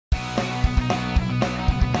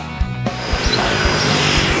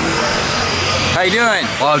How you doing?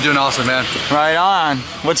 Oh, I'm doing awesome, man. Right on.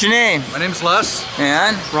 What's your name? My name's Les.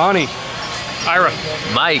 And? Ronnie. Ira.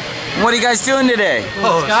 Mike. What are you guys doing today?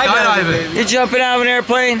 Oh, skydiving. You're jumping out of an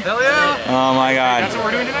airplane? Hell yeah. Oh my God. That's what we're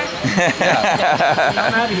doing tonight? Yeah.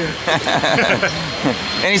 I'm out of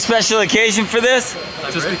here. Any special occasion for this?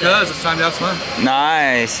 Just because it's time to have fun.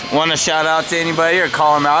 Nice. Want to shout out to anybody or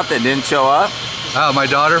call them out that didn't show up? My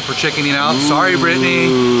daughter for chickening out. Sorry, Brittany.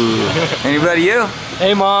 Anybody you?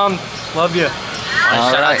 Hey, Mom. Love you.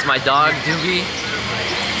 Shout out to my dog, Doobie.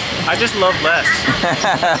 I just love Les.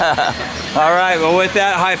 All right, well with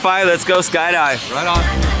that, high five, let's go skydive. Right on.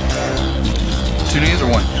 2 knees or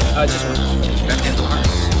 1? Just one.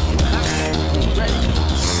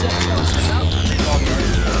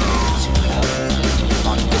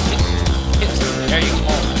 There you go.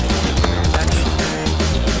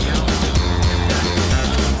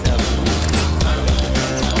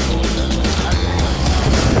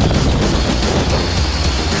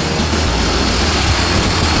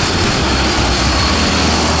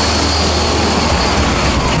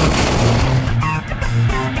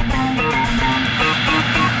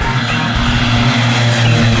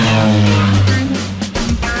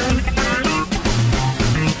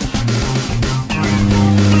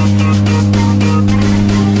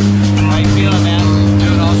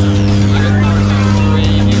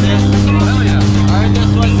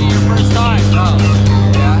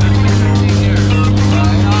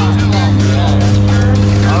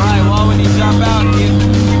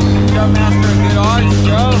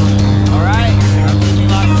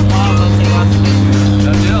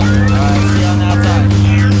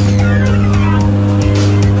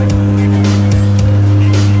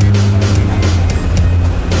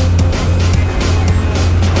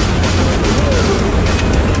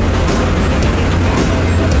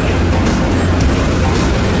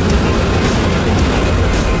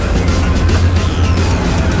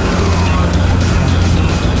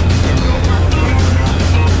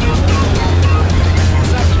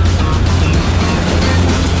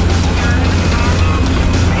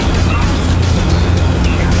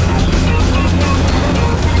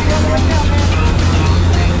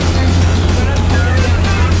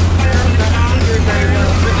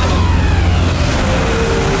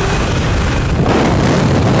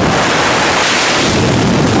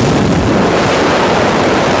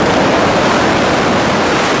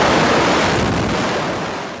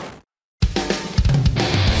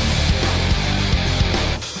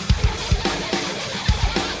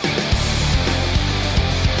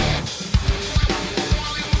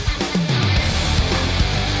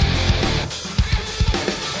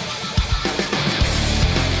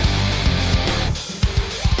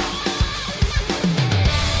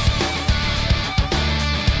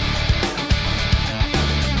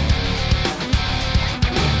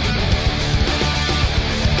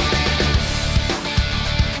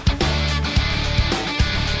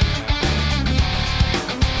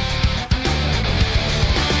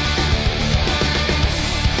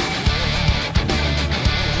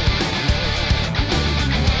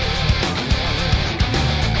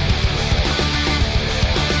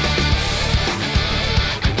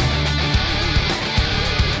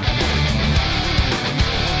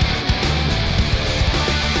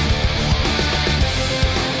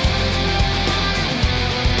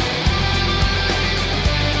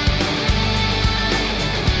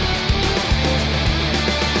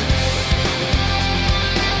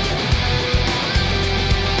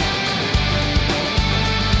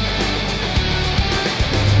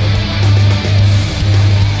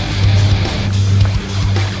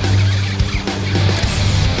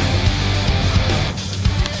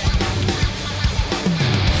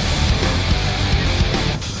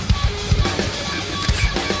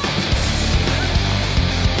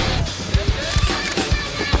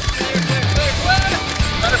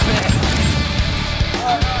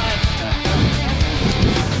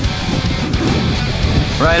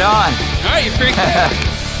 Right on. All right, you're pretty good.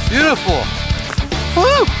 Beautiful.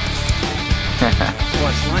 Woo!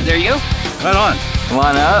 There you go. Right on. Come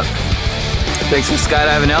on up. Thanks for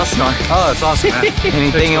skydiving Elsinore. Oh, that's awesome, man.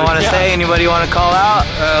 Anything you want to say? Anybody want to call out?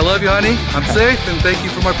 I love you, honey. I'm safe, and thank you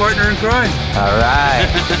for my partner in crime. All right.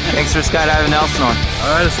 Thanks for skydiving Elsinore.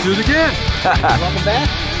 All right, let's do it again. Welcome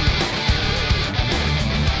back.